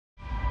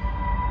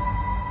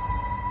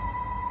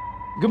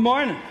Good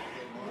morning.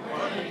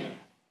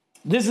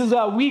 This is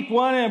week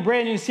one in a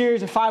brand new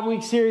series, a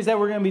 5-week series that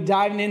we're going to be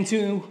diving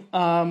into.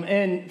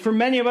 And for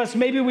many of us,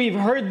 maybe we've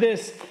heard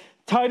this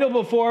title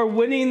before,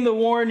 Winning the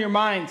War in Your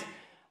Mind.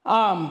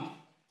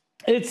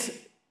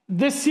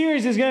 This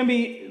series is going to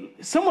be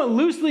somewhat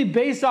loosely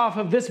based off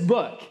of this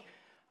book.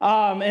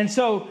 I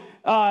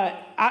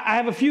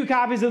have a few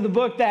copies of the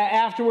book that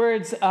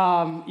afterwards,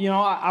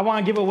 I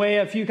want to give away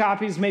a few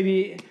copies,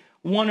 maybe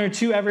one or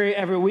two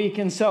every week.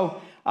 And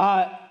so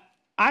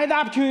I had the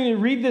opportunity to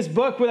read this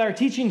book with our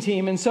teaching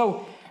team. And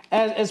so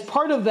as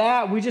part of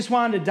that, we just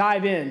wanted to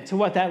dive into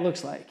what that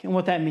looks like and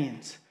what that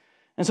means.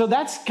 And so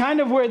that's kind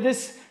of where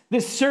this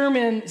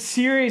sermon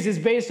series is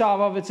based off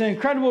of. It's an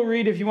incredible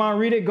read. If you want to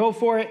read it, go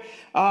for it.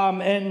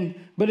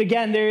 But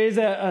again, there is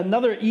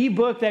another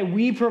ebook that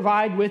we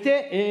provide with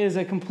it. It is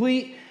a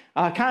complete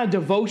kind of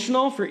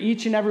devotional for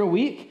each and every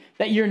week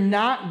that you're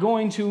not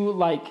going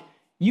to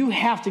you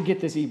have to get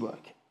this ebook.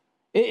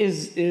 It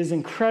is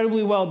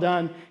incredibly well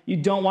done. You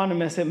don't want to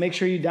miss it. Make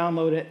sure you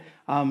download it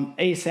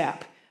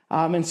ASAP.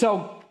 And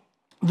so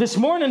this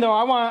morning, though,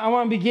 I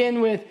want to begin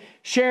with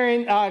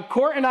sharing.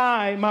 Court and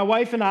I, my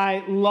wife and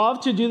I,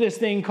 love to do this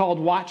thing called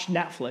watch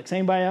Netflix.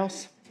 Anybody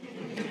else?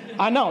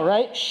 I know,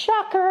 right?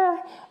 Shocker.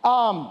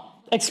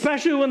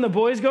 Especially when the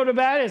boys go to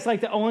bed. It's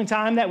like the only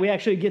time that we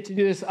actually get to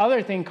do this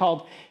other thing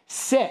called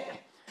sit.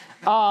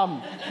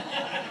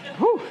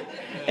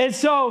 And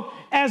so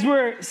as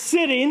we're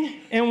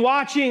sitting and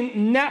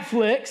watching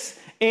Netflix,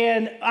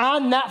 and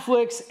on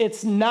Netflix,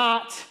 it's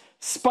not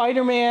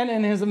Spider-Man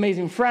and His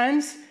Amazing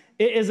Friends.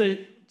 It is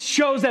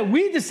shows that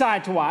we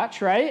decide to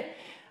watch, right?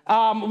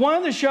 One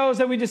of the shows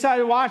that we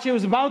decided to watch, it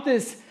was about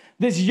this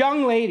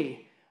young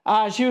lady.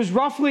 She was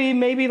roughly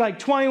maybe like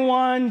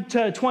 21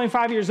 to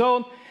 25 years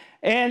old.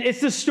 And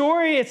it's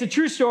a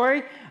true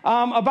story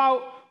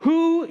about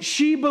who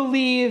she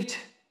believed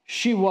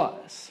she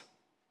was.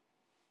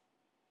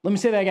 Let me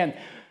say that again.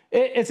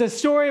 It's a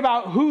story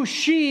about who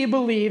she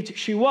believed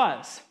she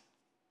was.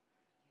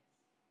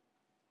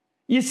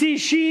 You see,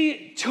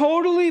 she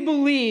totally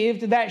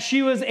believed that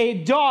she was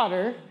a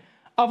daughter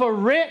of a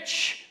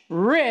rich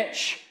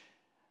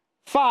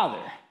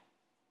father.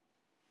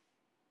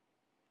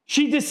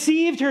 She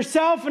deceived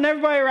herself and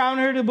everybody around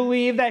her to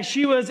believe that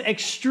she was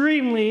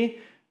extremely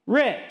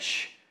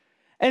rich.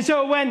 And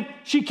so when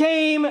she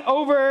came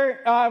over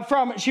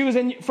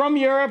from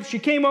Europe, she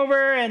came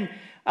over and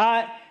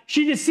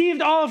she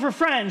deceived all of her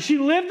friends. She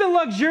lived a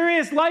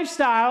luxurious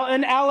lifestyle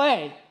in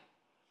LA.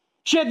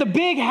 She had the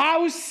big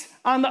house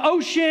on the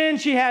ocean.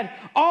 She had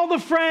all the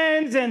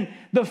friends and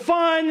the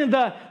fun,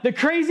 the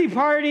crazy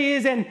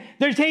parties, and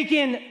they're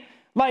taking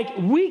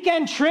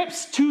weekend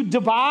trips to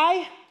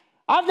Dubai.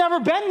 I've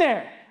never been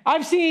there.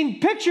 I've seen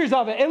pictures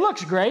of it. It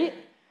looks great.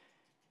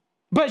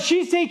 But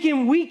she's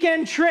taking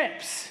weekend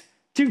trips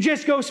to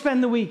just go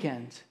spend the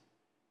weekend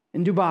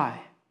in Dubai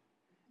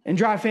and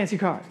drive fancy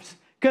cars.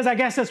 Because I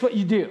guess that's what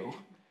you do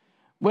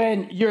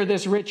when you're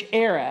this rich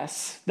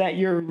heiress that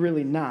you're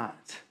really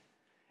not.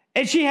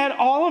 And she had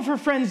all of her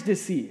friends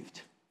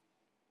deceived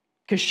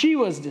because she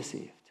was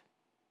deceived.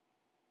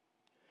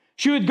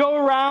 She would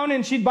go around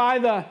and she'd buy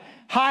the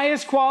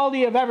highest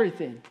quality of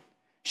everything.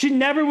 She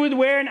never would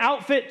wear an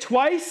outfit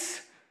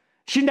twice.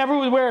 She never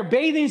would wear a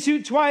bathing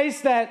suit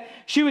twice, that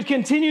she would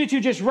continue to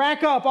just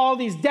rack up all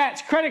these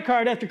debts, credit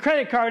card after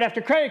credit card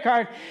after credit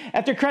card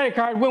after credit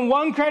card. When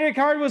one credit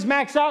card was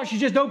maxed out, she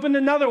just opened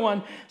another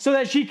one so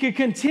that she could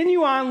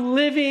continue on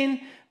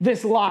living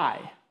this lie.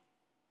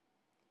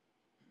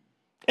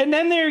 And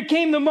then there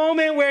came the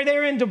moment where they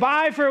were in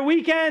Dubai for a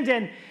weekend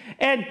and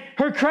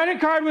her credit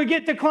card would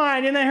get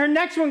declined, and then her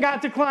next one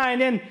got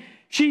declined, and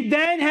she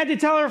then had to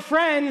tell her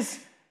friends,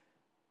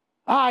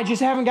 I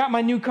just haven't got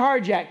my new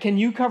card yet. Can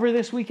you cover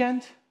this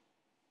weekend?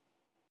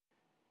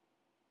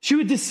 She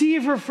would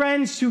deceive her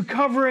friends to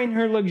covering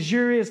her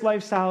luxurious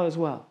lifestyle as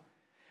well.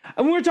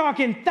 And we're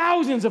talking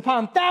thousands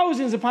upon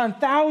thousands upon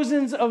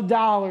thousands of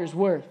dollars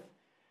worth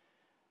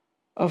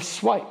of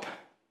swipe,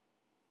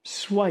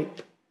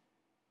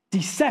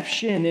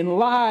 deception and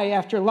lie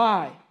after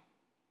lie.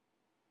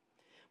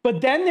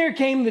 But then there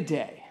came the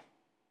day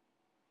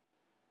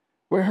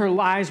where her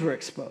lies were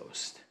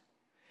exposed.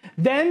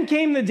 Then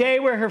came the day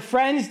where her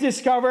friends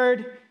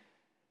discovered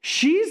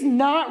she's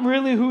not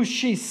really who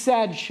she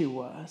said she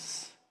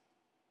was.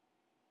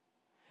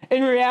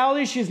 In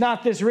reality, she's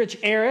not this rich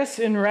heiress,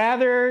 and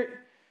rather,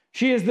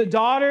 she is the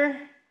daughter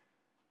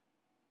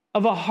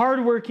of a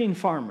hardworking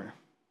farmer.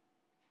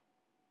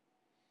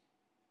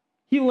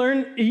 He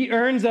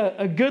earns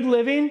a good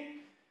living,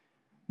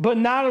 but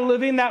not a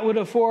living that would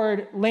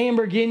afford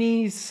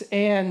Lamborghinis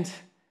and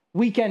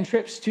weekend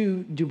trips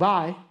to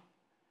Dubai.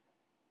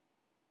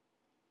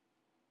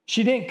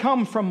 She didn't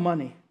come from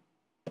money.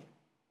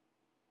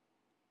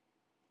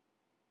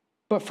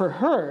 But for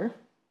her,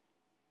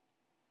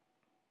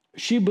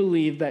 she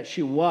believed that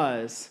she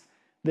was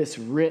this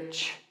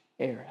rich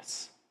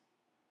heiress.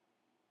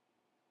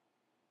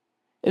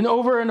 And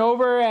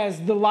over,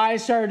 as the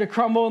lies started to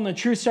crumble and the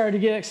truth started to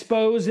get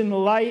exposed in the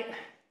light,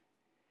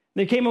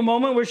 there came a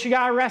moment where she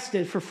got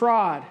arrested for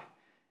fraud.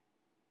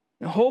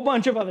 and a whole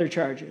bunch of other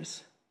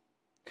charges.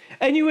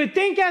 And you would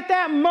think at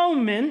that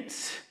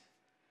moment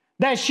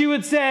that she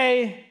would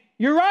say,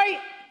 "You're right,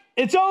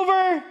 it's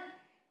over,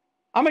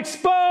 I'm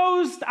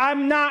exposed,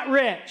 I'm not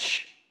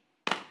rich."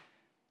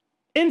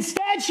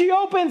 Instead, she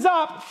opens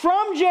up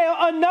from jail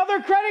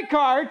another credit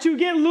card to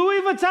get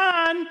Louis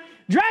Vuitton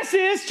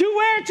dresses to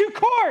wear to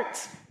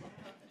court.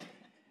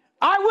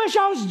 I wish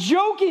I was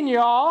joking,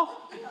 y'all.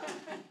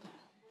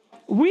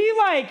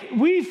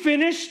 We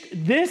finished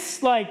this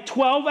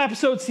 12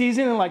 episode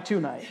season in 2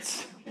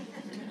 nights.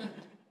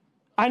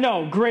 I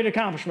know, great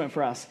accomplishment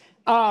for us.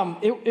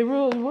 It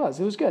really was.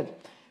 It was good.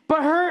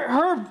 But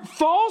her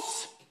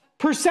false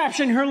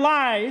perception, her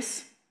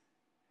lies,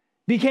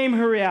 became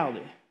her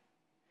reality.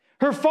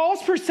 Her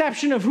false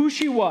perception of who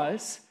she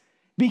was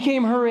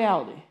became her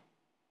reality.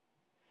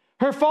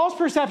 Her false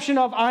perception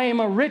of, "I am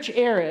a rich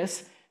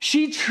heiress,"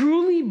 she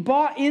truly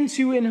bought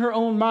into in her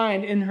own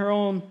mind, in her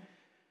own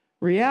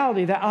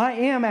reality, that I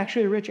am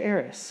actually a rich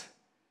heiress.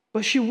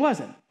 But she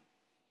wasn't.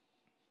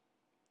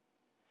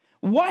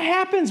 What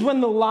happens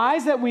when the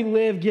lies that we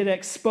live get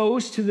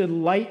exposed to the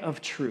light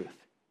of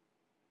truth?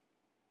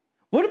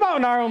 What about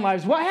in our own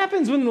lives? What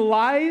happens when the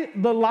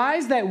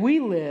lies that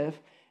we live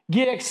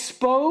get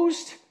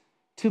exposed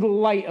to the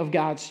light of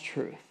God's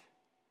truth?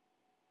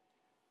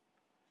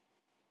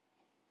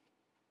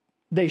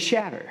 They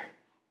shatter.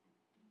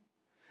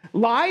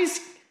 Lies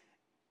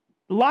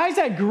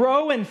that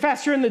grow and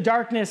fester in the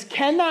darkness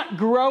cannot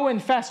grow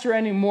and fester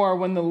anymore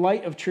when the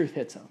light of truth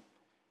hits them.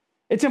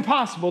 It's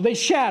impossible. They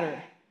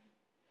shatter.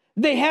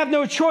 They have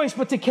no choice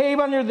but to cave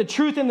under the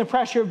truth and the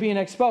pressure of being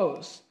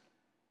exposed.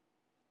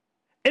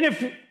 And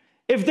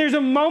if there's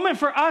a moment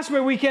for us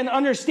where we can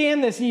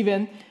understand this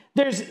even,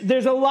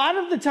 there's a lot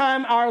of the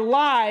time our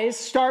lies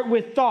start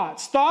with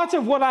thoughts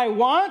of what I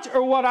want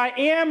or what I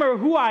am or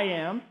who I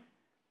am.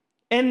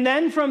 And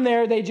then from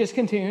there, they just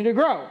continue to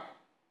grow.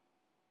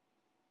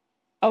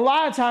 A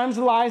lot of times,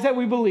 the lies that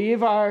we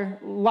believe are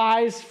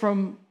lies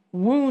from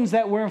wounds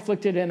that were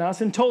inflicted in us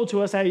and told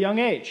to us at a young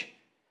age.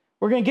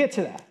 We're going to get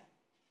to that.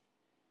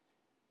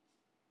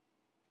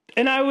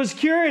 And I was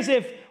curious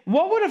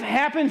what would have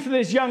happened for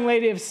this young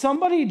lady if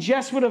somebody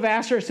just would have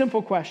asked her a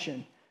simple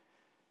question.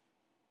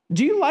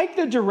 Do you like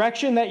the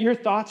direction that your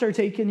thoughts are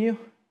taking you?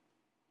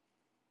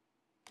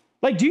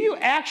 Do you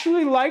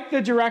actually like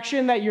the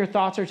direction that your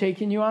thoughts are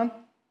taking you on?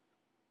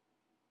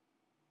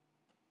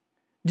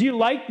 Do you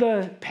like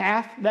the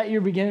path that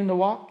you're beginning to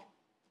walk?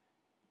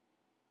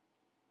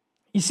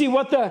 You see,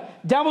 what the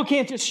devil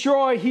can't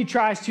destroy, he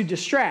tries to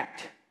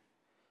distract.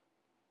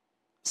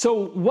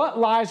 So what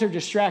lies are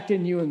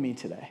distracting you and me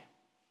today?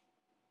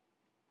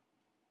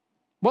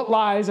 What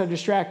lies are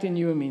distracting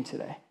you and me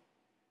today?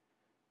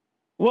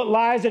 What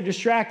lies are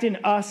distracting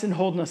us and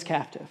holding us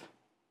captive?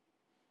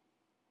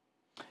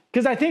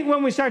 Because I think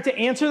when we start to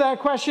answer that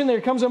question, there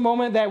comes a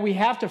moment that we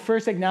have to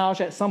first acknowledge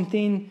that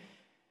something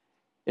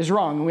is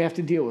wrong and we have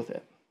to deal with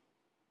it.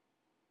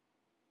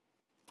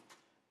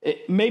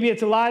 Maybe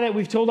it's a lie that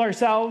we've told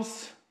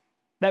ourselves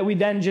that we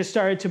then just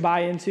started to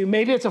buy into.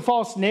 Maybe it's a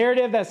false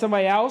narrative that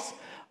somebody else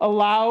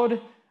allowed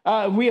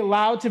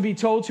to be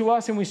told to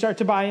us and we start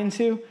to buy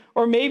into.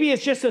 Or maybe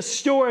it's just a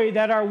story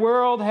that our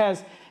world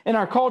has and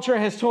our culture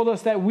has told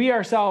us that we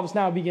ourselves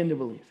now begin to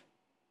believe.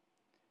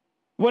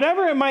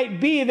 Whatever it might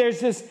be, there's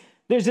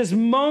this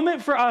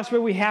moment for us where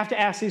we have to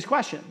ask these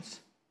questions.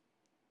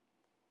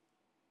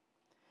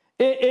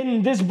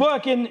 In this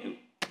book, in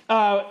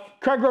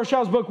Craig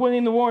Rochell's book,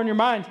 Winning the War in Your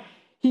Mind,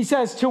 he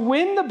says, to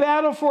win the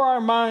battle for our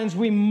minds,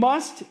 we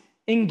must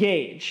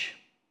engage.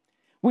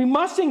 We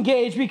must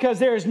engage because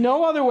there is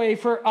no other way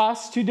for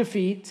us to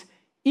defeat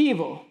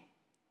evil.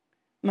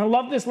 And I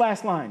love this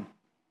last line.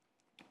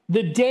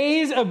 The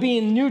days of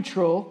being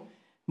neutral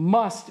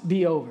must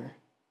be over.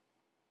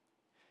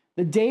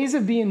 The days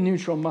of being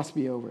neutral must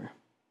be over.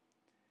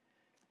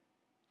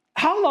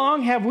 How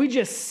long have we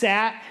just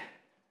sat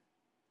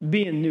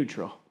being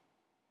neutral?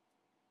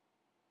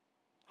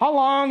 How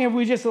long have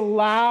we just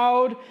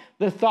allowed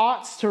the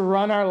thoughts to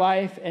run our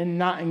life and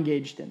not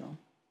engaged in them?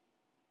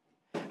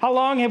 How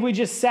long have we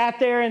just sat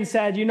there and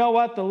said, you know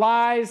what, the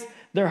lies,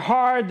 they're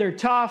hard, they're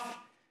tough,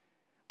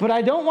 but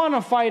I don't want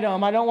to fight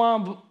them. I don't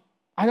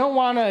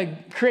want to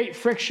create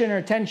friction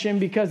or tension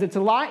because it's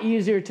a lot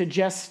easier to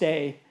just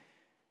stay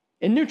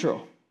in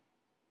neutral.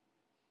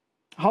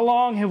 How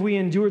long have we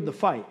endured the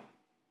fight?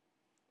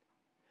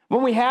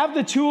 When we have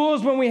the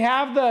tools, when we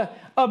have the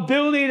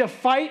ability to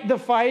fight the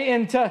fight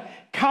and to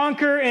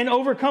conquer and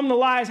overcome the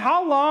lies,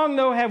 how long,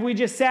 though, have we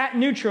just sat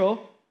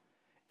neutral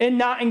and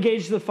not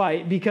engaged the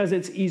fight because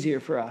it's easier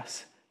for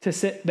us to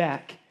sit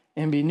back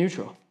and be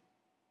neutral?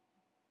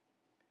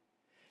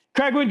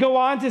 Craig would go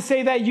on to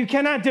say that you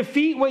cannot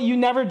defeat what you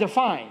never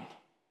defined.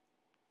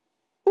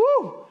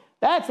 Woo!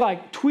 That's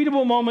like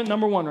tweetable moment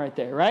number 1 right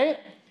there, right?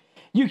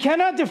 You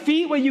cannot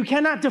defeat what you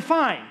cannot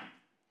define.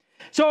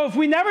 So if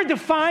we never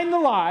define the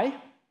lie,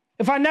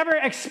 if I never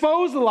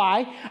expose the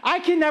lie, I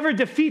can never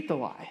defeat the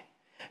lie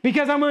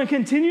because I'm going to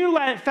continue to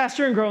let it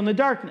fester and grow in the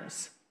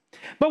darkness.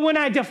 But when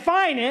I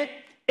define it,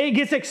 it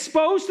gets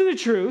exposed to the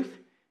truth,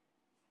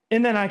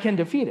 and then I can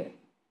defeat it.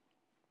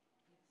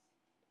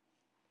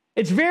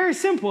 It's very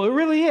simple. It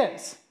really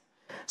is.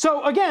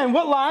 So again,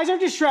 what lies are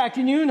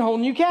distracting you and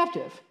holding you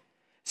captive?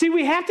 See,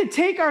 we have to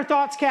take our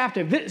thoughts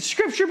captive.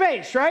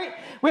 Scripture-based, right?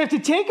 We have to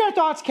take our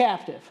thoughts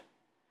captive.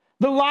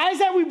 The lies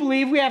that we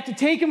believe, we have to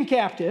take them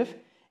captive,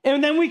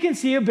 and then we can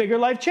see a bigger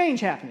life change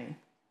happening.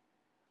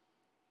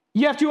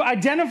 You have to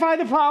identify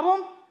the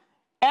problem,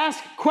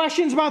 ask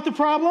questions about the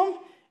problem,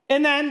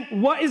 and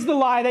then what is the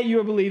lie that you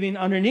are believing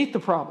underneath the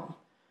problem?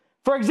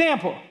 For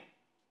example,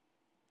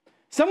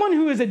 someone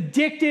who is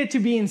addicted to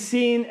being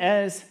seen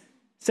as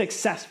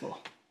successful.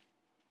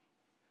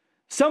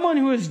 Someone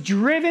who is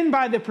driven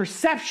by the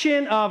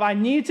perception of, I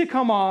need to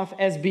come off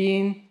as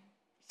being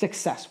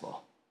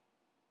successful.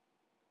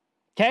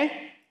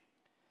 Okay?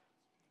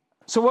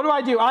 So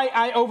what do?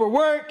 I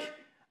overwork.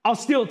 I'll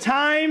steal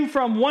time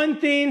from one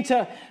thing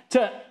to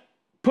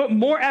put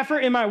more effort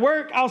in my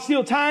work. I'll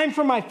steal time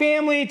from my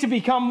family to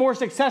become more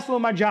successful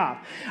in my job.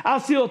 I'll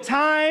steal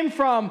time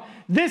from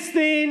this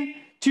thing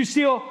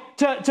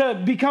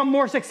to become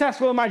more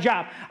successful in my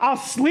job. I'll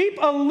sleep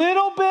a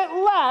little bit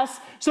less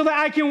so that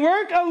I can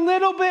work a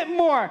little bit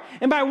more.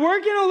 And by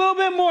working a little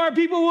bit more,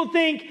 people will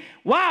think,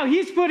 wow,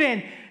 he's put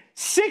in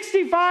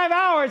 65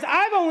 hours.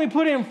 I've only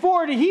put in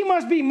 40. He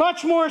must be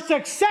much more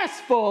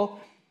successful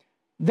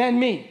than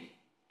me.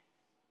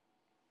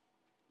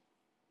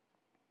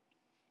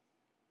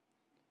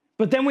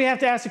 But then we have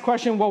to ask the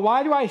question, well,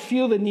 why do I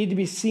feel the need to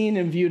be seen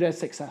and viewed as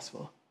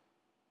successful?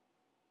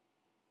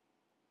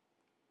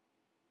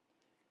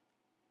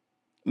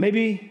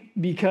 Maybe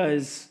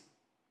because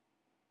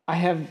I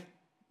have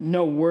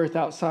no worth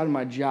outside of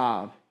my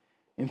job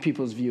in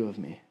people's view of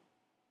me.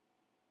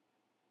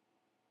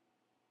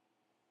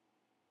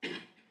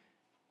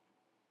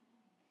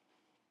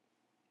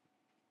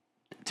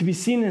 To be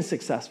seen as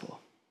successful,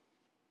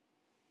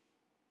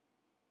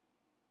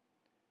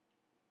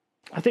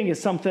 I think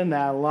it's something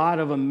that a lot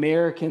of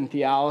American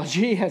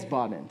theology has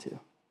bought into.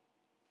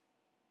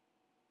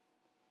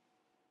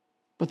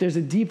 But there's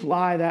a deep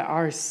lie that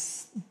our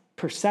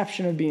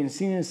perception of being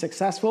seen as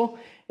successful,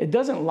 it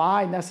doesn't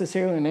lie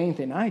necessarily in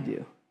anything I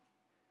do.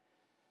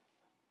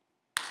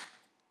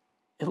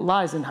 It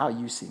lies in how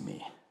you see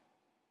me.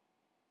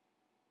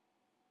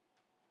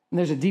 And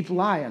there's a deep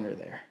lie under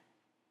there.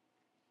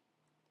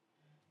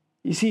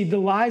 You see, the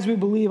lies we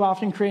believe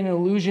often create an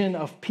illusion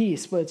of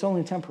peace, but it's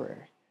only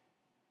temporary.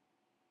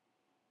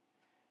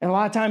 And a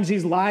lot of times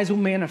these lies will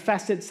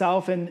manifest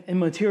itself in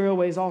material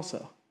ways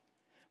also.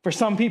 For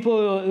some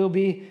people, it'll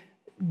be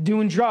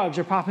doing drugs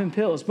or popping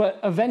pills, but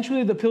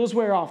eventually the pills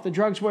wear off, the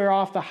drugs wear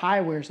off, the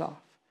high wears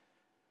off.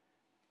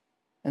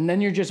 And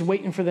then you're just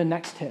waiting for the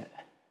next hit.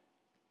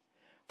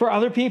 For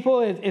other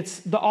people, it's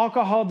the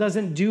alcohol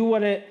doesn't do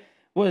what it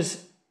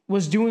was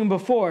doing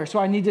before, so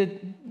I need to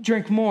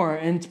drink more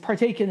and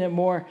partake in it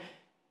more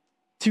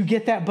to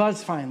get that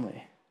buzz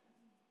finally.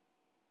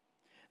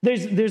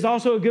 There's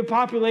also a good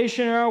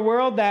population in our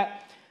world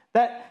that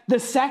the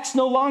sex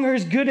no longer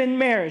is good in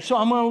marriage, so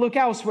I'm going to look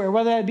elsewhere,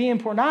 whether that be in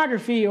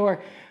pornography or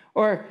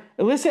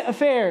illicit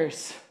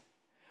affairs.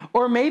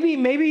 Or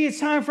maybe it's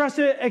time for us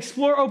to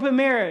explore open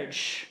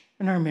marriage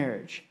in our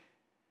marriage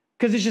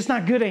because it's just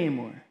not good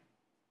anymore.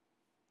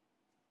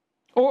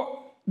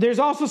 Or there's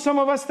also some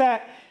of us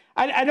that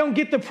I don't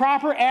get the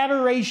proper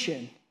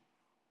adoration.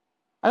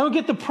 I don't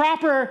get the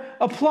proper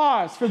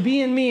applause for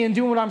being me and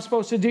doing what I'm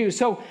supposed to do.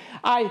 So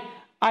I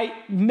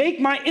make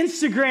my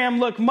Instagram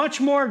look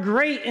much more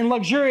great and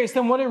luxurious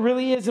than what it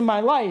really is in my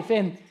life.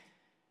 And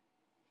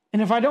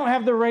if I don't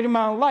have the right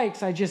amount of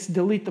likes, I just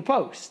delete the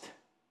post.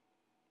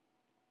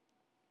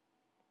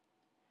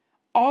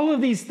 All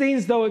of these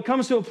things, though, it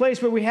comes to a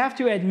place where we have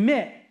to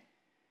admit,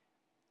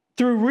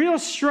 through real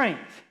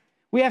strength,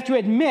 we have to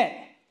admit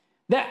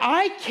that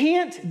I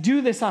can't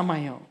do this on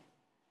my own.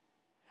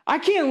 I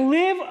can't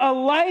live a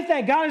life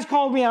that God has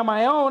called me on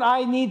my own.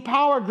 I need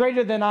power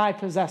greater than I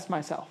possess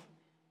myself.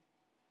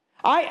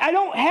 I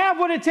don't have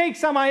what it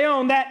takes on my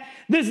own. That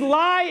this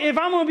lie, if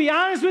I'm going to be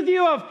honest with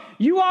you, of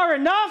you are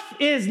enough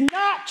is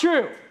not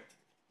true.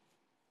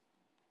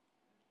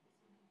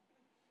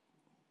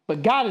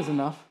 But God is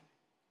enough.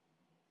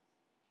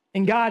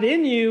 And God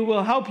in you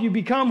will help you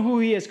become who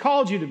He has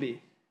called you to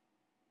be,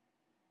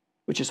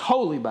 which is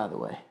holy, by the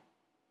way.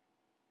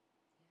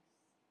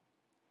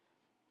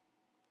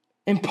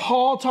 And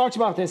Paul talks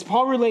about this.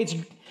 Paul relates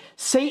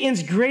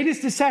Satan's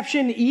greatest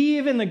deception,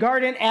 Eve in the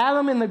garden,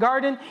 Adam in the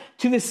garden,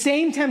 to the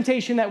same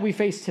temptation that we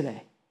face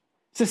today.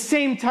 It's the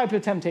same type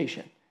of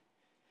temptation.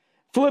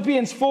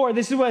 Philippians 4,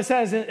 this is what it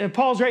says, and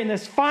Paul's writing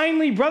this.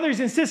 Finally, brothers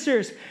and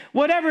sisters,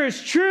 whatever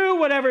is true,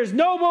 whatever is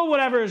noble,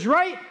 whatever is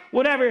right,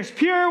 whatever is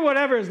pure,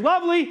 whatever is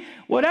lovely,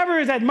 whatever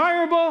is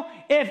admirable,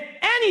 if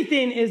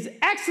anything is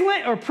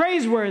excellent or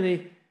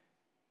praiseworthy,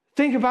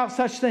 think about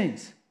such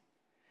things.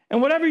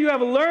 And whatever you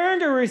have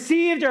learned or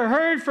received or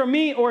heard from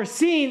me or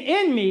seen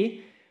in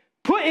me,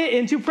 put it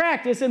into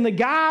practice, and the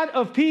God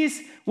of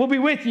peace will be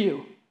with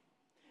you.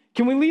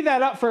 Can we leave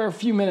that up for a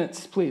few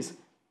minutes, please?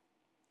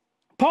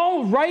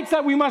 Paul writes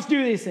that we must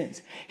do these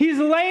things. He's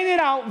laying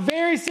it out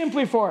very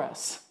simply for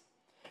us.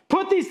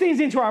 Put these things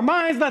into our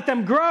minds, let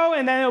them grow,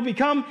 and then it'll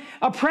become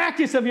a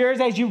practice of yours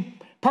as you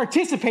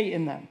participate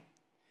in them.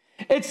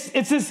 It's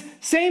this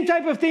same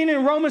type of thing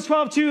in Romans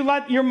 12:2.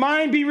 Let your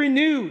mind be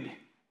renewed,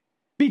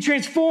 be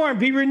transformed,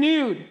 be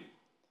renewed.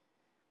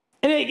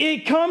 And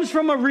it comes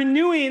from a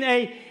renewing,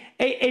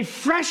 a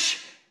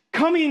fresh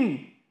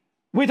coming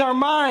with our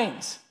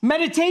minds.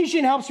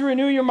 Meditation helps to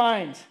renew your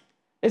mind.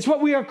 It's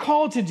what we are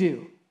called to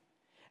do.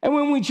 And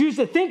when we choose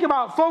to think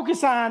about,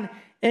 focus on,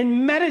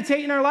 and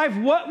meditate in our life,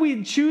 what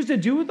we choose to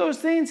do with those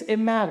things, it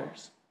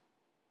matters.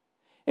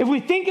 If we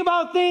think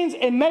about things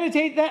and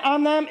meditate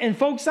on them and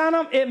focus on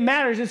them, it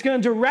matters. It's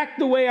going to direct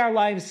the way our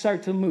lives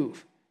start to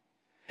move.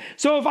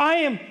 So if I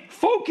am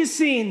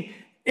focusing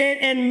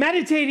and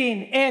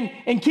meditating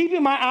and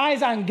keeping my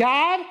eyes on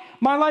God,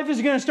 my life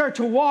is going to start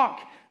to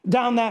walk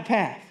down that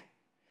path.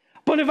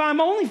 But if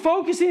I'm only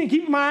focusing and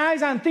keeping my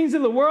eyes on things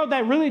of the world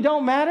that really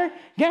don't matter,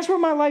 guess where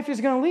my life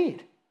is going to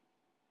lead?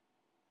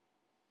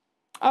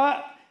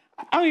 I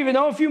don't even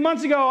know. A few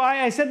months ago,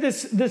 I said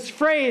this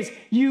phrase,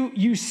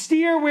 you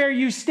steer where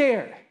you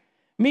stare,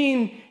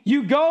 meaning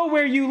you go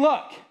where you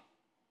look.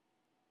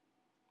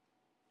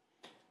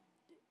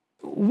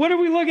 What are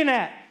we looking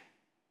at?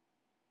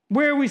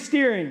 Where are we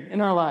steering in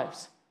our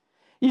lives?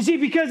 You see,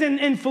 because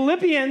in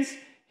Philippians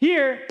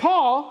here,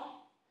 Paul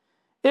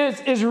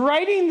is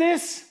writing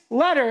this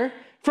letter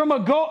from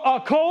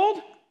a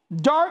cold,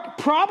 dark,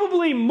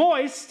 probably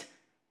moist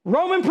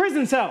Roman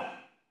prison cell.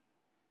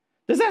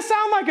 Does that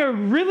sound like a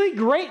really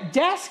great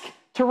desk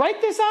to write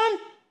this on?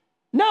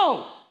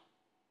 No,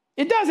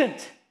 it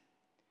doesn't.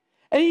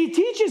 And he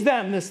teaches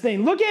them this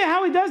thing. Look at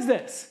how he does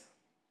this.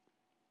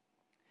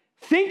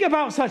 Think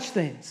about such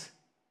things.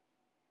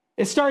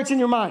 It starts in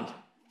your mind.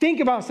 Think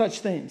about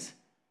such things.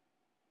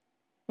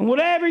 And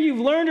whatever you've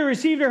learned or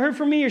received or heard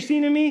from me or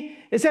seen in me,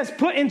 it says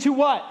put into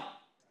what?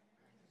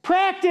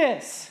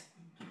 Practice.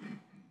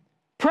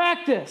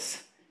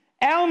 Practice.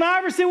 Allen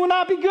Iverson will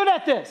not be good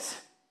at this.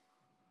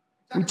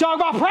 We talk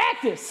about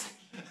practice.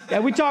 Yeah,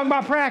 we talk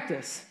about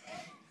practice.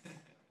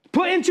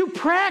 Put into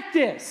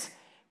practice.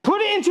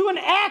 Put it into an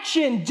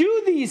action.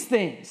 Do these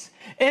things.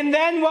 And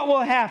then what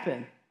will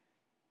happen?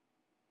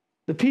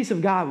 The peace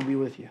of God will be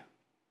with you.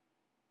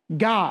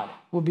 God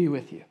will be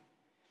with you.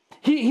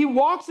 He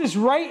walks this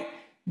right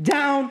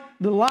down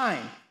the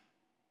line.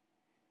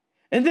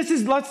 And this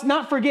is, let's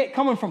not forget,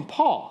 coming from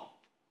Paul.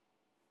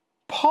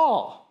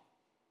 Paul,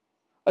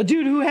 a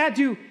dude who had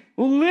to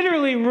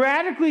literally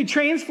radically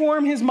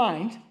transform his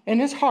mind and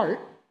his heart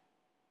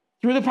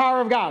through the power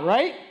of God,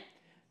 right?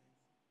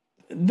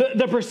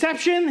 The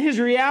perception, his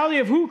reality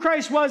of who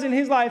Christ was in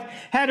his life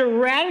had to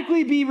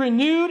radically be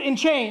renewed and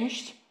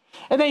changed.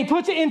 And then he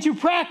puts it into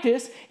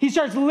practice. He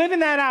starts living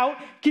that out.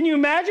 Can you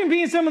imagine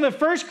being some of the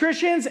first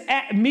Christians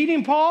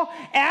meeting Paul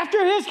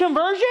after his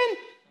conversion?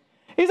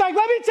 He's like,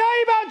 let me tell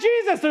you about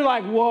Jesus. They're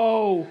like,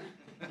 whoa.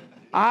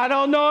 I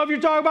don't know if you're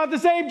talking about the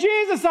same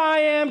Jesus I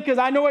am, because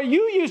I know what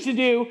you used to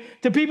do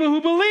to people who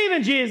believe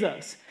in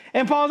Jesus.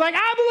 And Paul's like,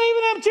 I believe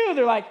in him too.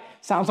 They're like,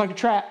 sounds like a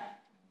trap.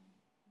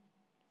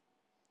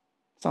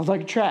 Sounds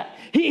like a trap.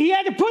 He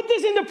had to put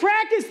this into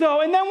practice,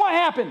 though, and then what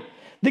happened?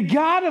 The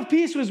God of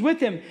peace was with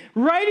him.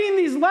 Writing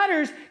these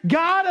letters,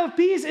 God of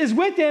peace is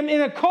with him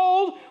in a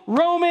cold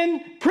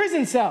Roman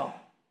prison cell.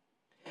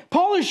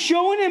 Paul is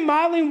showing and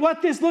modeling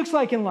what this looks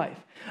like in life.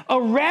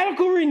 A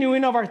radical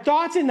renewing of our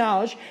thoughts and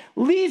knowledge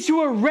leads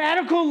to a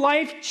radical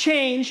life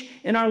change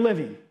in our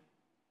living.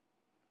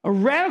 A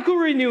radical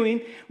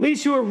renewing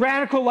leads to a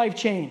radical life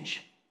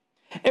change.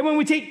 And when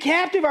we take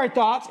captive our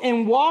thoughts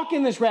and walk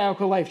in this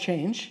radical life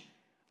change,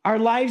 our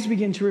lives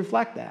begin to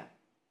reflect that.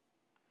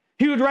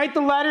 He would write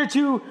the letter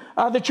to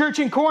the church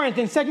in Corinth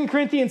in 2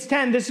 Corinthians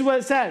 10. This is what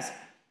it says.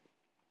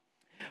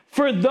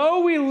 For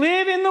though we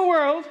live in the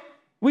world,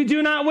 we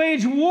do not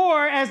wage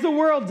war as the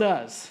world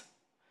does.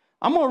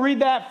 I'm going to read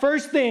that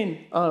first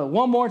thing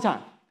one more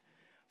time.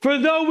 For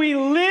though we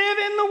live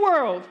in the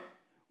world,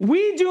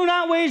 we do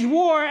not wage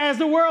war as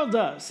the world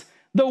does.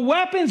 The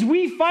weapons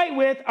we fight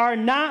with are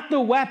not the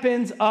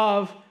weapons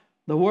of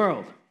the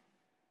world.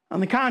 On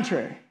the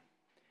contrary,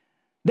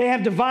 they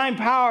have divine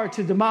power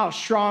to demolish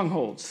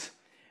strongholds.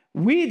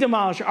 We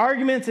demolish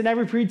arguments and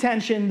every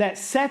pretension that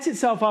sets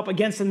itself up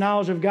against the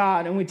knowledge of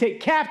God, and we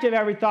take captive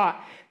every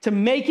thought to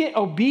make it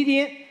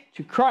obedient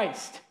to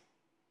Christ.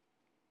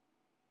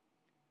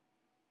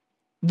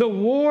 The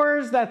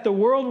wars that the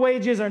world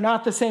wages are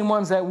not the same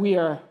ones that we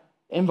are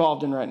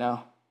involved in right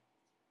now.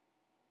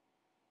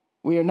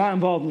 We are not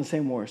involved in the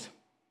same wars.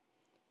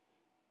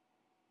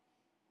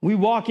 We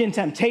walk in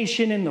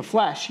temptation in the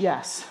flesh,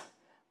 yes.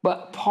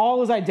 But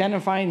Paul is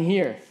identifying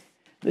here.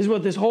 This is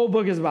what this whole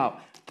book is about.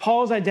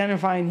 Paul's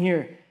identifying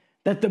here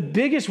that the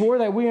biggest war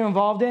that we are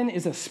involved in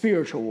is a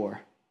spiritual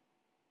war.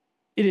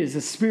 It is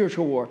a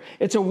spiritual war.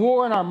 It's a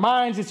war in our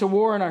minds. It's a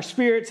war in our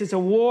spirits. It's a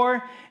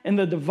war in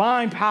the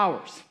divine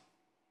powers.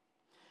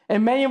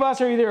 And many of us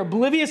are either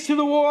oblivious to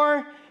the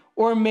war,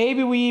 or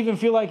maybe we even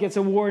feel like it's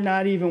a war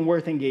not even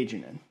worth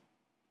engaging in.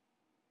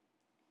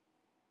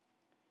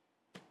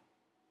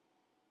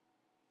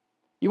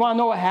 You want to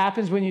know what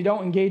happens when you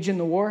don't engage in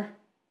the war?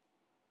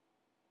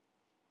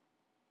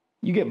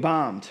 you get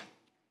bombed.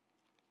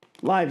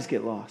 Lives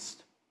get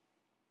lost.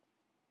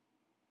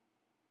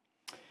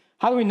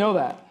 How do we know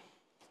that?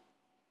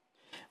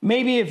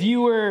 Maybe if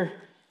you were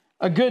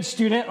a good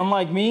student,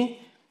 unlike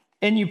me,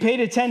 and you paid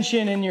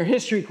attention in your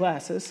history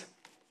classes,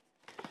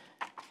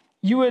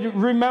 you would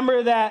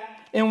remember that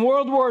in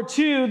World War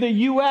II, the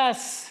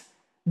U.S.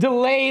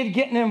 delayed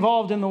getting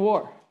involved in the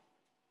war.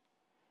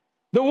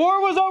 The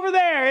war was over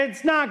there.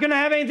 It's not going to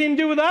have anything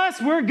to do with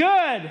us. We're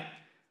good.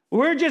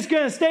 We're just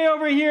going to stay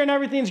over here and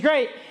everything's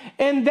great.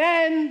 And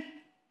then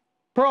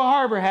Pearl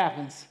Harbor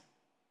happens.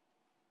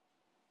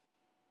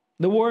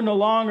 The war no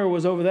longer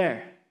was over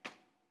there.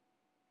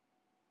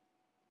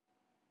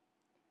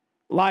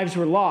 Lives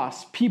were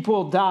lost.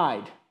 People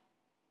died.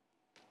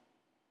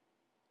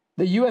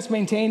 The U.S.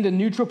 maintained a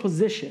neutral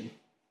position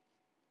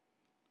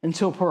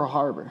until Pearl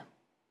Harbor.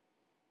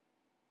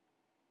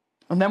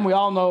 And then we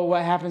all know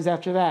what happens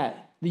after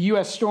that. The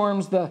U.S.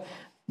 storms the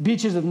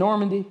beaches of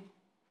Normandy.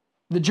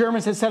 The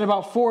Germans had set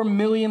about 4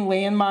 million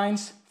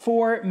landmines,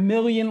 4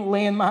 million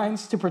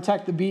landmines to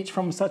protect the beach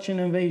from such an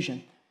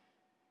invasion.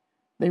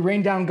 They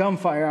rained down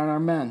gunfire on our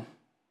men.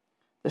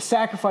 The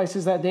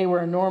sacrifices that day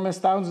were enormous.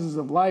 Thousands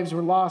of lives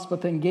were lost,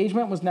 but the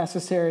engagement was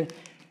necessary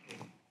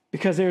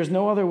because there is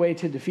no other way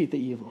to defeat the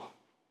evil.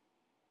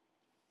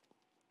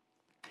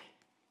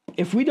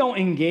 If we don't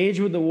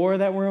engage with the war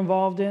that we're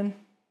involved in,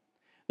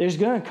 there's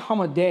going to come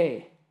a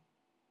day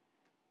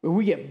where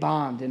we get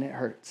bombed and it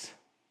hurts.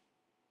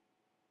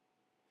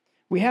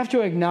 We have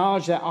to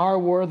acknowledge that our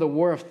war, the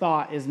war of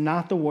thought, is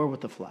not the war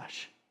with the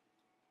flesh.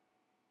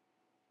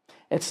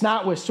 It's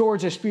not with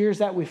swords or spears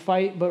that we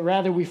fight, but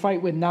rather we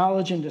fight with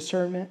knowledge and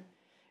discernment.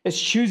 It's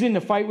choosing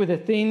to fight with the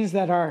things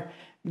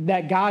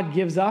that God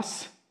gives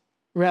us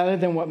rather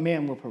than what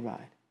man will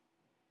provide.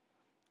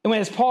 And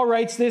as Paul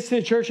writes this to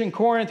the church in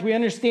Corinth, we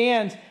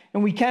understand,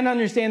 and we can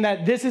understand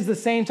that this is the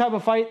same type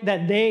of fight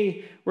that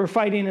they were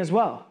fighting as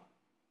well.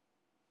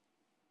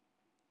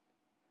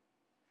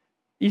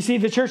 You see,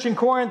 the church in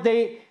Corinth,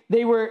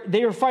 they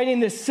were fighting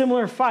this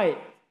similar fight.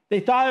 They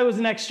thought it was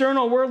an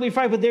external worldly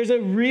fight, but there's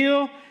a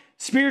real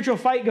spiritual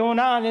fight going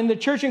on. In the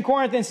church in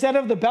Corinth, instead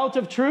of the belt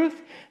of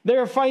truth,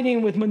 they're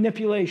fighting with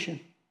manipulation.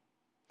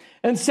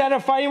 Instead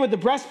of fighting with the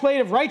breastplate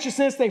of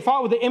righteousness, they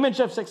fought with the image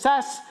of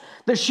success.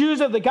 The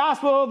shoes of the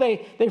gospel,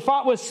 they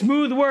fought with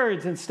smooth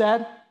words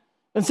instead.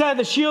 Instead of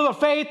the shield of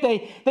faith,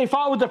 they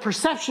fought with the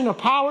perception of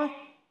power.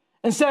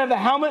 Instead of the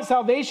helmet of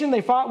salvation,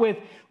 they fought with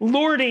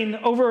lording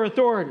over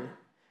authority.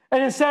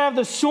 And instead of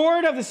the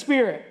sword of the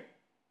Spirit,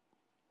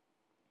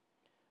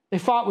 they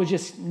fought with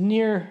just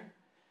near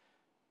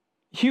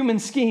human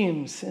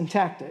schemes and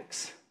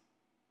tactics.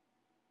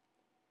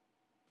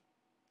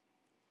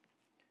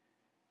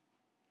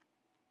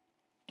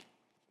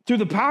 Through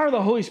the power of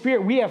the Holy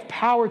Spirit, we have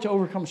power to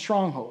overcome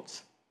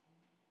strongholds.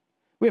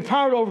 We have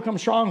power to overcome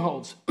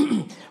strongholds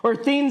or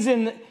things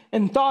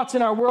and thoughts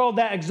in our world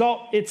that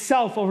exalt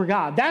itself over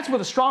God. That's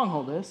what a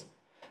stronghold is.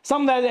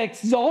 Something that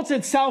exalts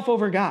itself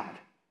over God.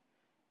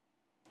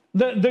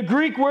 The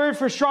Greek word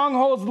for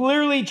strongholds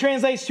literally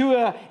translates to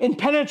an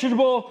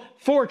impenetrable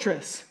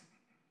fortress.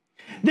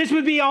 This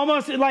would be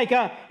almost like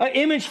an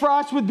image for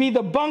us would be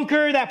the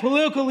bunker that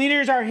political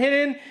leaders are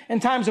hidden in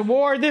times of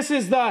war. This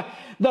is the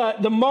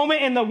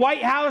moment in the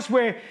White House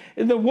where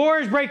the war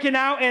is breaking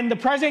out and the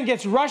president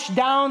gets rushed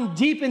down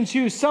deep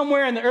into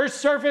somewhere in the earth's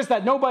surface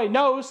that nobody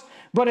knows,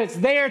 but it's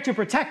there to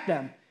protect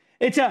them.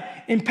 It's an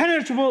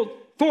impenetrable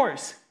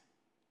force.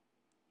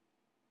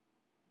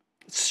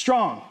 It's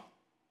strong.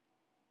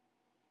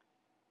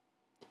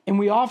 And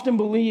we often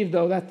believe,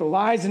 though, that the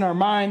lies in our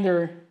mind,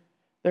 they're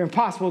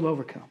impossible to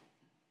overcome.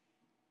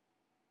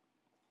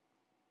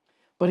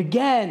 But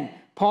again,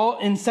 Paul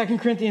in 2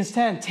 Corinthians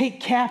 10, take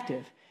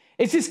captive.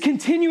 It's this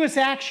continuous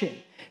action.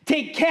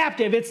 Take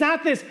captive. It's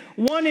not this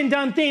one and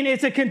done thing.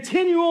 It's a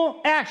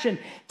continual action.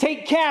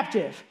 Take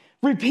captive.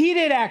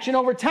 Repeated action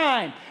over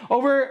time,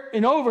 over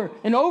and over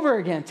and over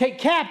again. Take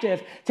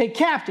captive. Take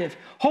captive.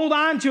 Hold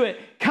on to it.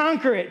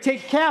 Conquer it.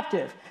 Take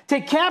captive.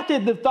 Take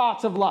captive the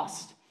thoughts of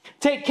lust.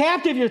 Take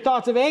captive your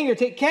thoughts of anger.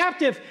 Take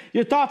captive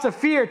your thoughts of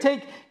fear.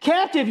 Take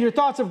captive your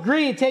thoughts of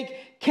greed.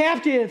 Take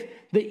captive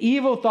the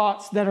evil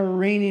thoughts that are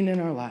reigning in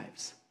our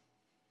lives.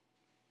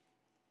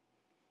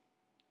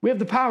 We have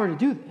the power to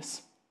do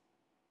this.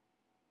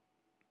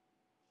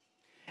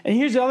 And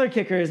here's the other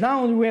kicker, is not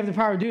only do we have the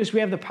power to do this, we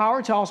have the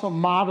power to also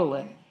model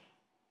it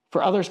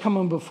for others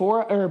coming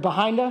before or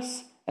behind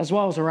us as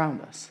well as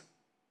around us.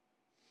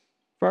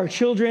 For our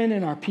children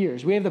and our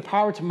peers, we have the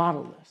power to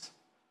model this.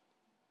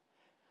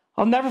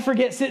 I'll never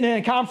forget sitting in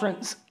a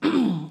conference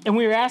and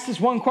we were asked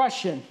this one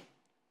question.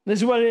 This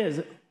is what it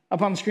is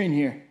up on the screen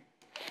here.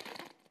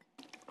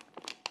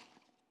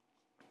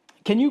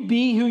 Can you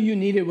be who you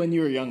needed when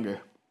you were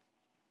younger?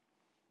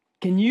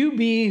 Can you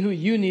be who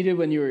you needed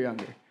when you were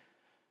younger?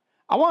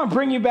 I want to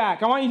bring you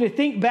back. I want you to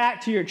think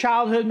back to your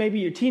childhood, maybe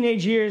your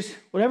teenage years,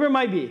 whatever it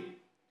might be.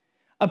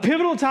 A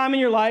pivotal time in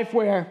your life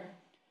where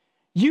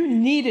you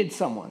needed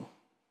someone.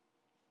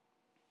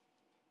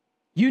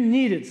 You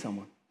needed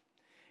someone.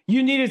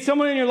 You needed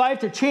someone in your life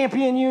to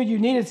champion you. You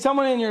needed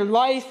someone in your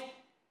life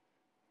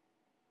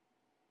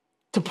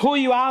to pull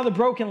you out of the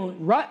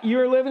broken rut you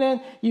were living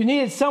in. You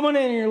needed someone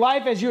in your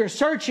life as you were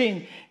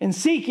searching and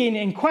seeking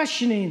and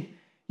questioning.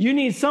 You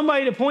need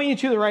somebody to point you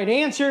to the right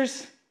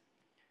answers,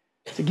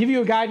 to give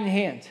you a guiding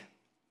hand.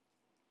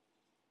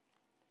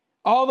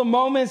 All the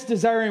moments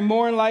desiring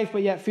more in life,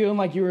 but yet feeling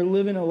like you were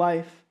living a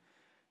life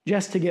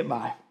just to get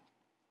by.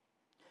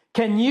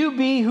 Can you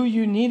be who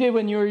you needed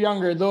when you were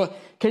younger?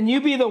 Can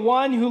you be the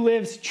one who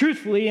lives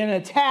truthfully and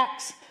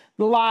attacks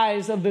the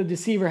lies of the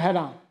deceiver head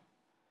on?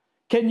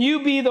 Can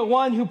you be the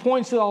one who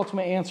points to the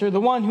ultimate answer,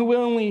 the one who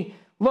willingly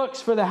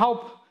looks for the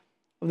help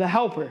of the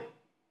helper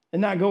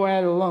and not go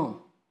at it alone?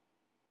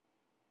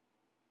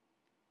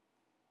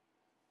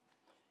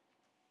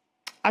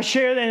 I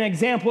shared an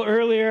example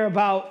earlier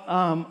about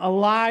a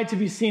lie to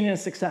be seen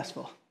as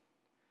successful.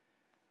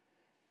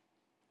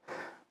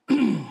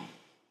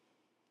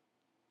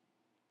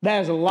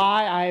 That is a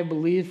lie I have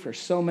believed for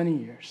so many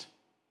years.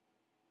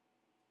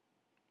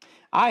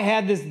 I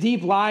had this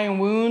deep lie and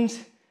wound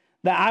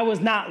that I was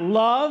not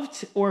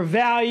loved or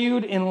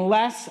valued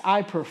unless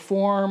I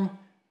perform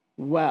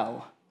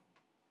well.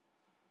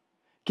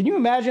 Can you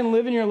imagine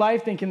living your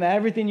life thinking that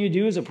everything you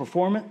do is a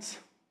performance?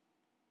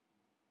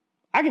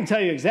 I can tell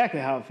you exactly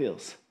how it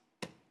feels.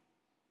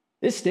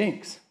 It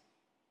stinks.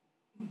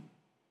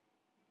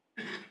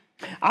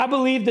 I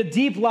believe the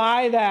deep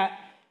lie that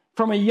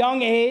from a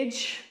young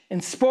age, in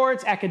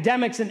sports,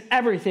 academics, and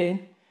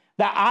everything,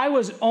 that I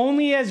was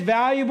only as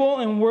valuable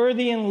and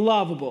worthy and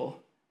lovable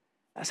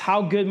as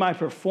how good my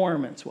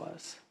performance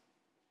was.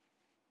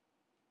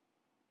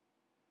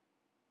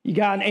 You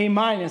got an A-,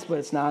 but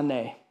it's not an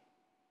A.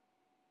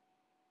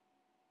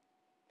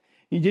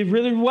 You did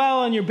really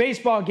well in your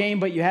baseball game,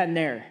 but you had an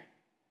error.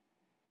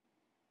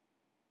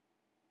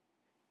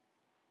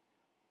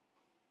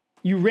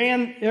 You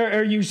ran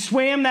or you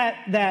swam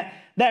that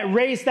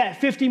race,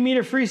 that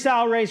 50-meter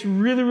freestyle race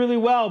really, really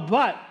well,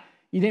 but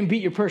you didn't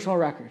beat your personal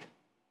record.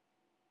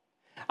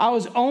 I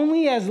was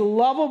only as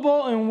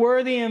lovable and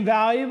worthy and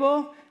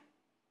valuable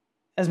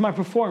as my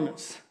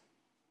performance.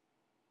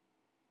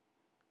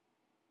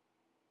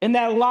 And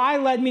that lie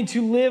led me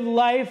to live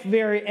life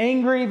very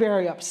angry,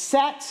 very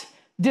upset,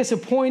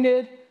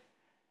 disappointed,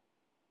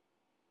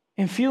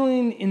 and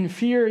feeling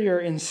inferior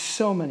in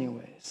so many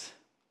ways.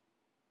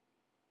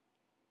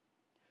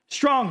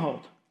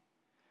 Stronghold.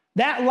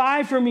 That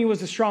lie for me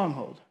was a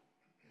stronghold.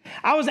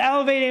 I was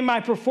elevating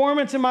my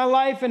performance in my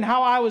life and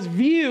how I was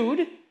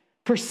viewed,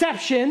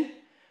 perception,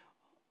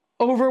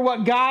 over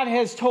what God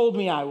has told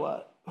me I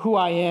was, who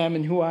I am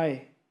and who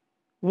I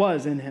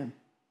was in him.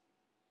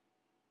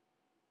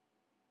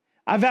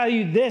 I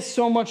valued this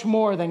so much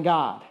more than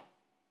God.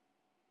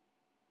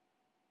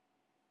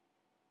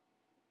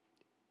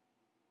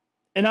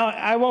 And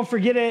I won't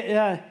forget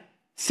it,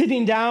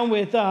 sitting down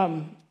with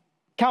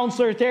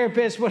counselor,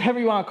 therapist, whatever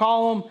you want to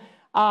call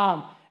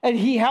them. And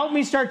he helped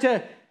me start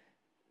to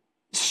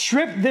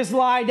strip this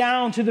lie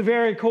down to the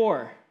very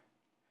core.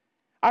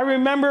 I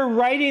remember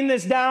writing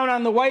this down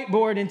on the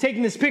whiteboard and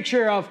taking this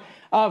picture of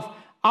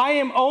I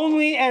am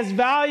only as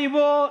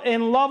valuable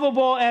and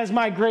lovable as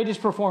my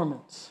greatest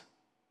performance.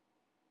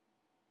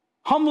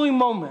 Humbling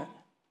moment.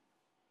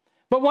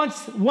 But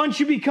once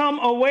you become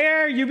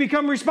aware, you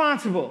become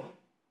responsible.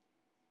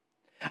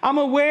 I'm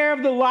aware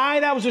of the lie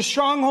that was a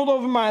stronghold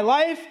over my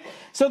life,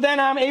 so then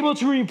I'm able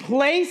to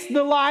replace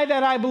the lie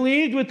that I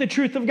believed with the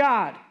truth of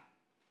God.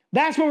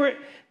 That's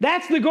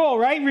the goal,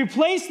 right?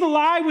 Replace the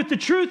lie with the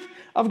truth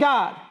of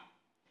God.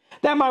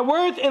 That my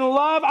worth and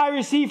love I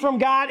receive from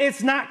God,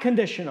 it's not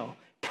conditional.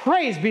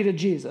 Praise be to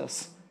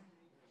Jesus.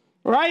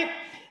 Right?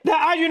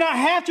 That I do not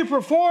have to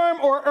perform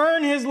or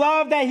earn his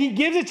love, that he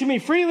gives it to me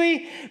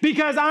freely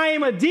because I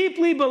am a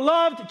deeply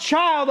beloved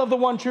child of the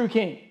one true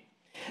King.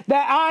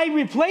 That I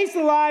replace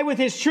the lie with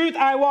his truth,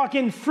 I walk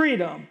in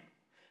freedom,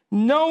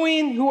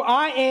 knowing who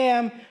I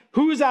am,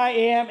 whose I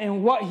am,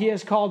 and what he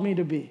has called me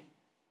to be.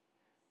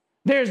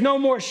 There's no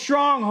more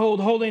stronghold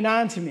holding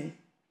on to me.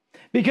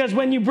 Because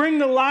when you bring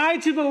the lie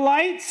to the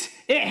light,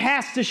 it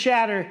has to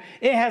shatter.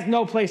 It has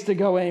no place to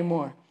go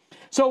anymore.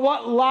 So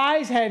what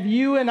lies have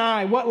you and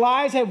I, what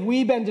lies have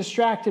we been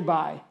distracted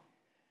by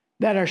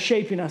that are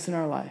shaping us in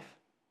our life?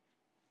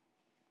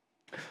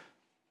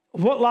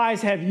 What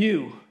lies have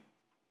you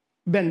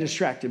been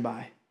distracted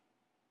by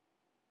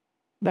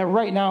that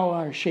right now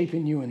are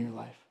shaping you in your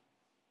life?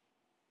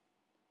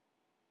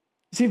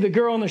 See, the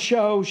girl in the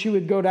show, she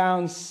would go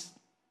down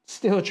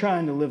still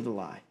trying to live the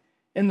lie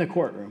in the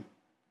courtroom.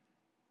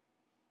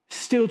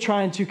 Still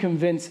trying to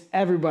convince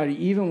everybody,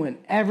 even when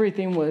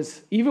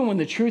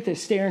the truth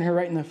is staring her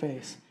right in the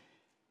face.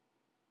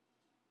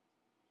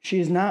 She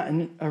is not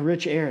a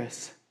rich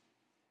heiress.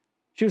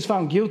 She was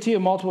found guilty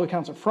of multiple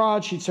accounts of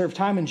fraud. She'd serve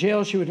time in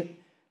jail. She would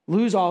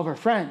lose all of her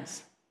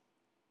friends.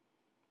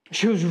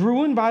 She was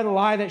ruined by the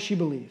lie that she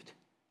believed.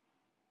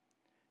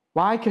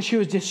 Why? Because she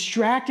was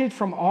distracted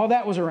from all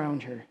that was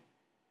around her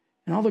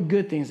and all the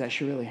good things that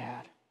she really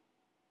had.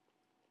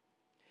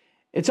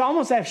 It's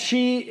almost as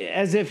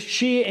if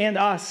she and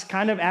us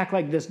kind of act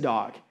like this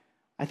dog.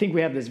 I think we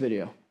have this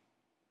video.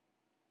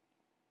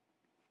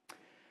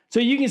 So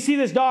you can see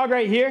this dog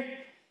right here.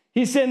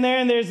 He's sitting there,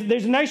 and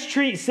there's a nice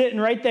treat sitting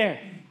right there.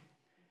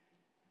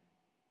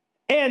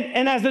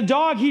 And as the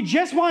dog, he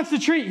just wants the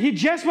treat. He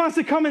just wants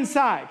to come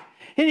inside.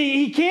 And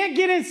he can't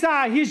get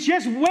inside. He's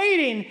just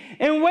waiting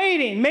and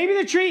waiting. Maybe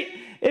the treat,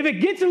 if it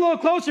gets a little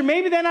closer,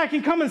 maybe then I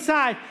can come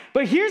inside.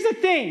 But here's the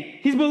thing.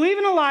 He's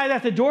believing a lie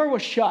that the door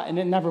was shut, and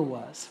it never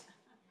was.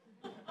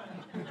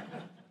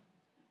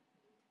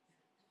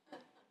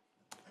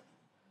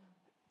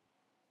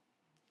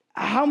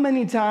 How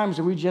many times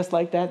are we just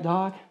like that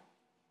dog?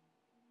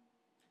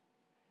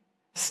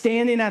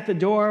 Standing at the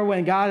door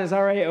when God has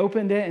already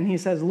opened it, and he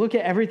says, look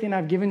at everything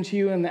I've given to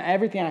you and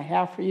everything I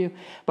have for you.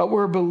 But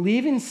we're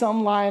believing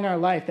some lie in our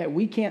life that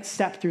we can't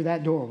step through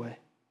that doorway.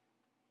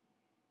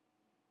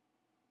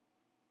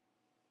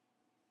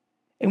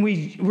 And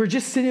we're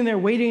just sitting there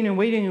waiting and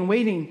waiting and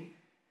waiting.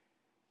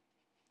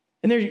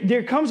 And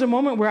there comes a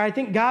moment where I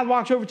think God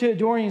walks over to the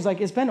door and he's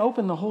like, it's been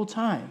open the whole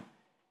time.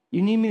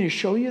 You need me to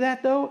show you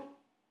that though?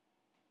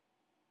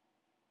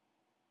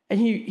 And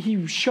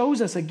he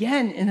shows us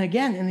again and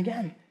again and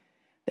again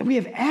that we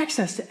have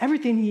access to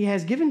everything he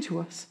has given to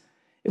us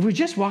if we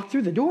just walk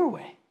through the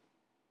doorway.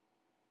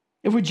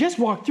 If we just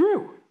walk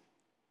through.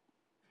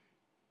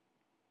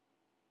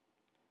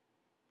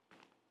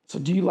 So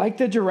do you like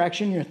the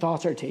direction your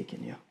thoughts are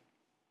taking you?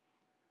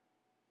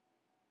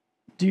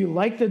 Do you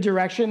like the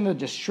direction the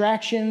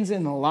distractions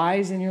and the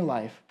lies in your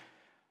life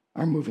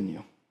are moving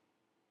you?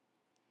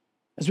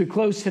 As we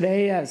close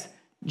today, as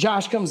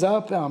Josh comes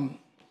up,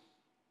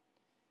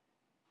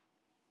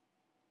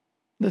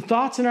 the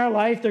thoughts in our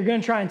life, they're going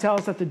to try and tell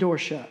us that the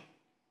door's shut,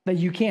 that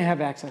you can't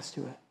have access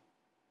to it.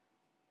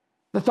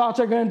 The thoughts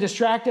are going to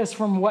distract us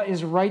from what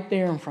is right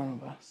there in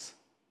front of us.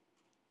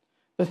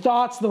 The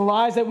thoughts, the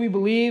lies that we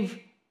believe,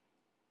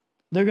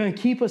 they're going to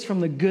keep us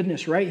from the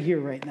goodness right here,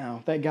 right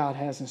now, that God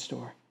has in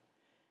store.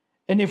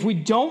 And if we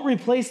don't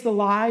replace the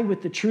lie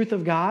with the truth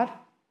of God,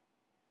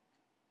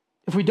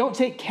 if we don't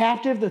take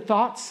captive the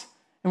thoughts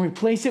and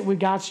replace it with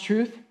God's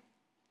truth,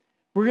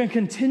 we're going to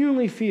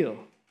continually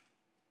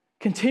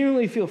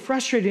feel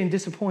frustrated and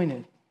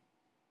disappointed.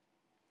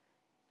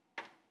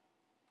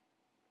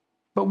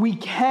 But we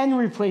can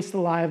replace the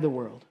lie of the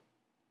world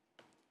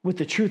with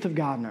the truth of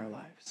God in our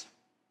lives.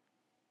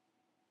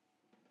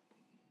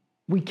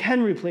 We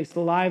can replace the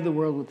lie of the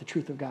world with the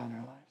truth of God in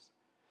our lives.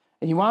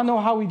 And you want to know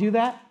how we do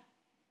that?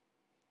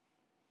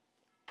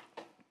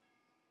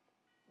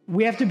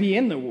 We have to be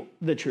in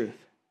the truth.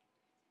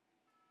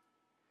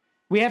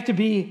 We have to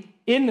be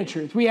in the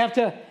truth. We have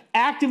to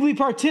actively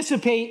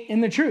participate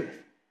in the truth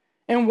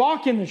and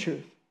walk in the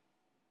truth.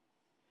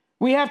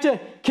 We have to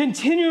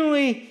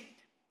continually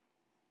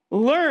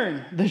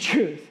learn the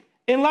truth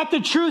and let the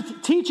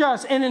truth teach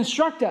us and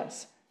instruct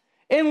us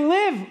and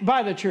live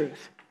by the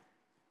truth.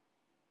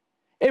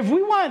 If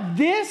we want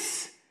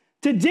this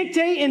to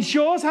dictate and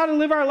show us how to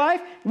live our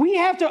life, we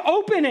have to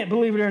open it,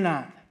 believe it or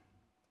not,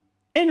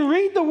 and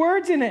read the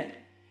words in it.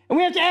 And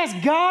we have to ask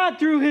God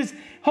through his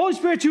Holy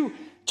Spirit to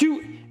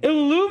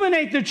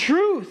illuminate the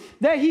truth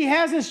that he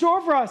has in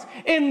store for us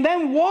and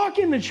then walk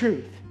in the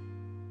truth.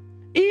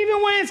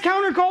 Even when it's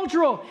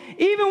countercultural,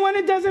 even when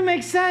it doesn't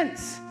make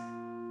sense.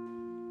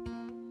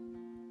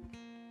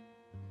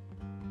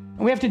 And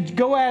we have to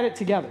go at it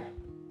together.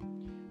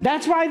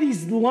 That's why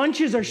these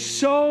lunches are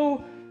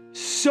so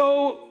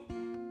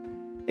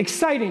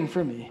exciting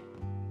for me.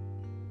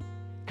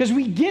 Because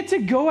we get to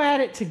go at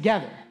it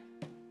together.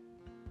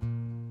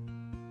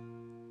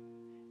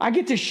 I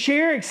get to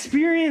share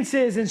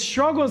experiences and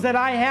struggles that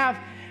I have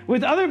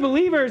with other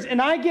believers,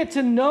 and I get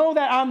to know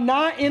that I'm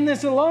not in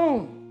this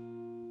alone.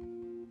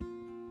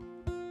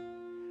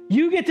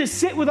 You get to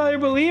sit with other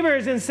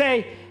believers and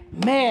say,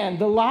 man,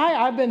 the lie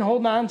I've been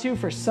holding on to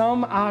for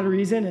some odd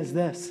reason is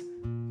this.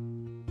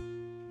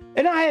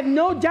 And I have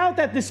no doubt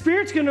that the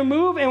Spirit's going to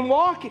move and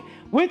walk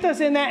with us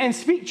in that and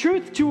speak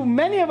truth to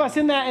many of us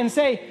in that and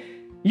say,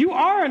 you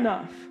are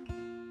enough.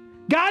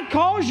 God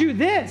calls you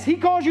this. He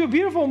calls you a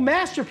beautiful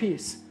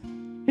masterpiece.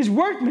 His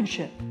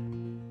workmanship.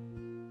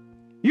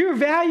 Your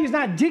value is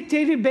not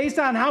dictated based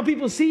on how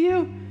people see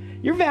you.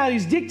 Your value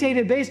is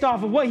dictated based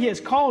off of what he has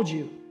called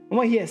you and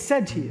what he has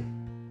said to you.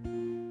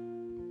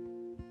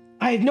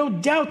 I have no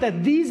doubt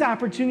that these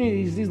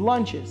opportunities, these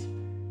lunches,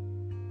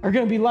 are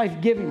going to be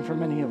life-giving for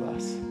many of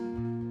us.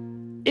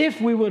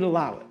 If we would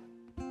allow it.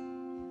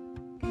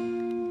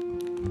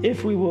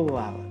 If we will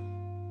allow it.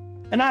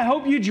 And I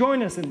hope you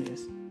join us in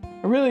this.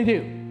 I really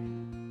do.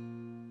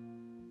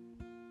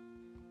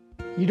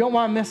 You don't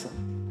want to miss them.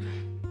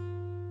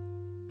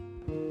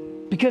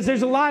 Because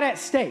there's a lot at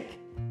stake.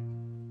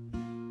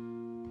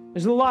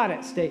 There's a lot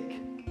at stake.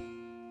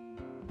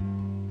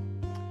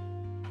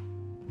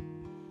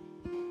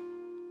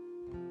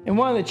 In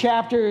one of the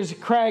chapters,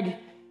 Craig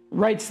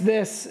writes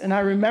this, and I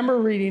remember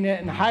reading it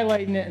and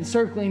highlighting it and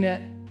circling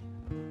it.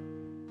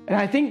 And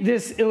I think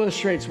this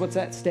illustrates what's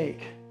at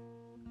stake.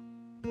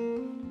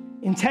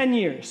 In 10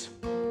 years,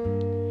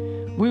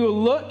 we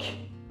will look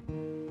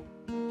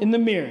in the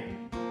mirror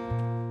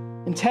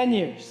in 10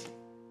 years,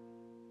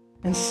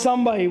 and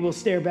somebody will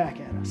stare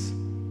back at us.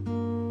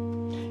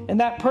 And And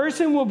that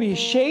person will be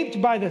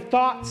shaped by the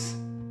thoughts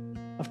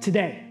of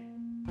today.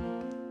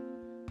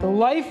 The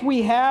life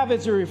we have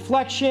is a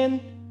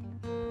reflection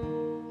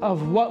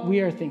of what we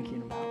are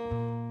thinking about.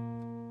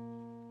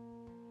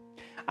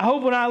 I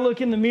hope when I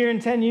look in the mirror in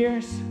 10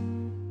 years,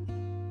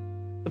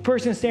 the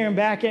person staring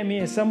back at me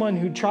is someone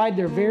who tried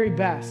their very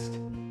best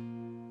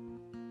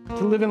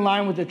to live in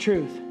line with the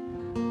truth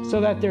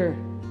so that their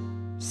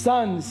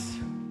sons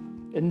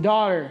and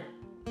daughter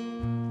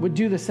would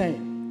do the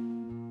same.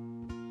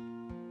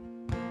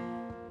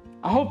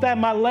 I hope that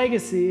my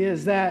legacy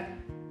is that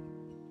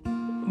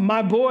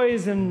my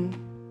boys and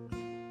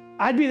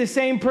I'd be the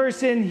same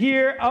person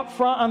here up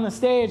front on the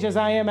stage as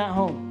I am at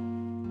home.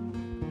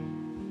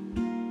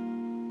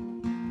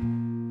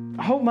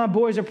 I hope my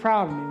boys are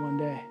proud of me one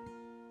day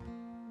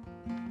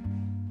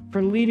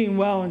for leading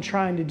well and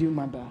trying to do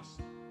my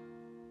best.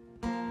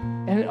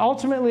 And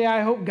ultimately,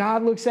 I hope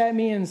God looks at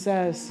me and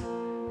says,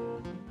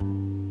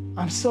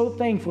 I'm so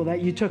thankful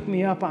that you took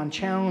me up on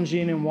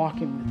challenging and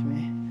walking with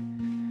me.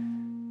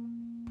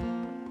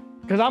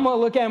 Because I'm going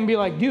to look at him and be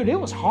like, dude, it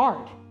was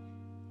hard.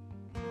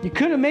 You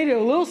could have made it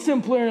a little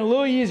simpler and a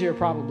little easier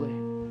probably.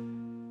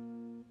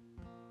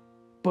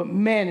 But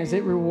man, is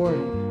it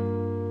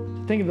rewarding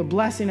to think of the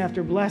blessing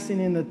after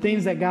blessing and the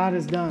things that God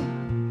has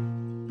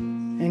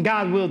done. And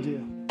God will do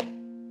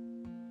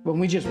when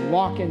we just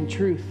walk in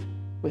truth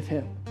with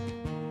him.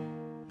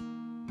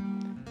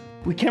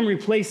 We can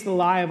replace the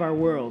lie of our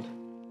world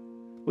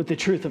with the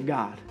truth of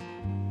God.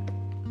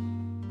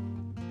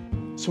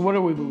 So what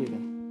are we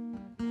believing?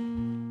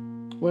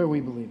 What are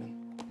we believing?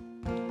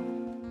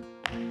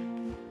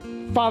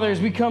 Father, as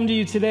we come to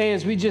you today,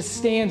 as we just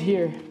stand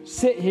here,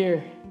 sit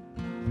here,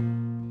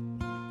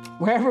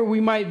 wherever we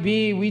might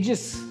be, we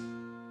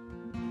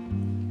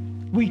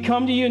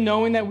come to you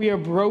knowing that we are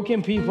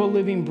broken people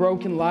living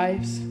broken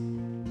lives.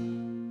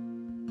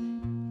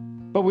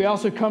 But we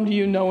also come to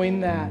you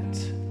knowing that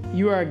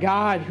you are a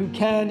God who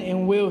can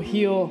and will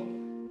heal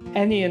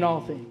any and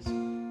all things.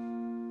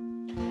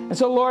 And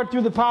so, Lord,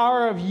 through the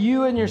power of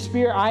you and your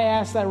Spirit, I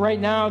ask that right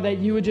now that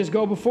you would just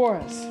go before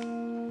us.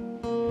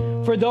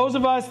 For those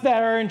of us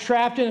that are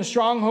entrapped in a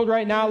stronghold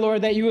right now,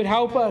 Lord, that you would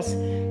help us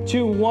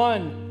to,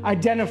 one,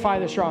 identify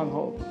the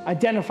stronghold,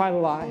 identify the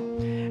lie,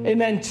 and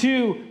then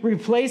two,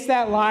 replace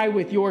that lie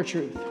with your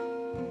truth.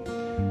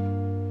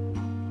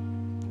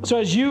 So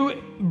as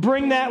you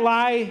bring that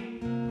lie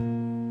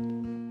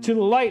to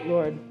the light,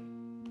 Lord,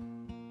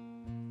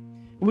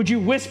 would you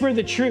whisper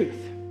the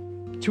truth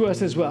to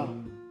us as well?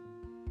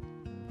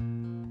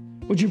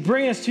 Would you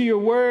bring us to your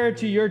word,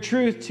 to your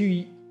truth,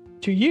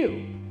 to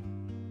you,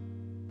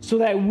 so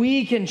that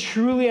we can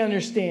truly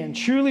understand,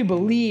 truly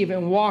believe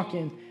and walk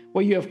in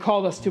what you have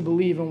called us to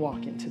believe and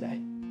walk in today.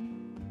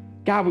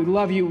 God, we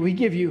love you. We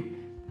give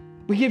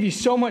you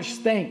so much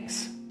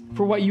thanks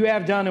for what you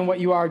have done and what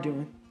you are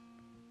doing.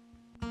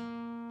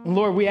 And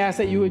Lord, we ask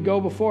that you would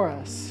go before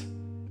us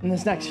in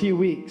this next few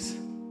weeks.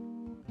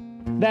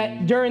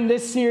 That during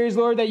this series,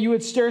 Lord, that you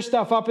would stir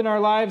stuff up in our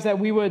lives, that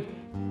we would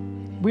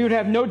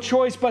have no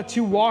choice but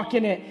to walk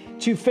in it,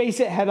 to face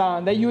it head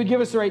on. That you would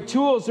give us the right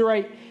tools, the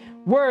right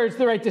words,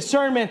 the right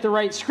discernment, the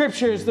right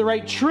scriptures, the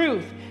right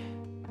truth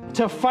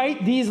to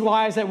fight these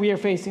lies that we are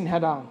facing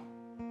head on.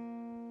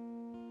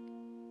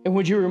 And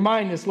would you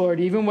remind us, Lord,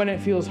 even when it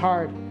feels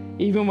hard,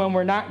 even when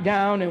we're knocked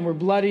down and we're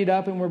bloodied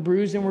up and we're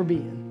bruised and we're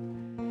beaten,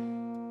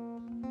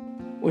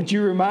 would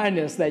you remind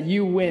us that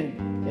you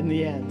win in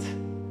the end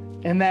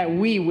and that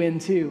we win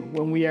too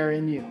when we are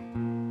in you.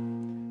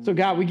 So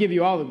God, we give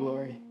you all the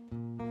glory,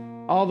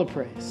 all the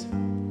praise.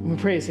 And we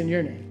praise in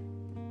your name.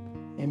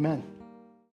 Amen.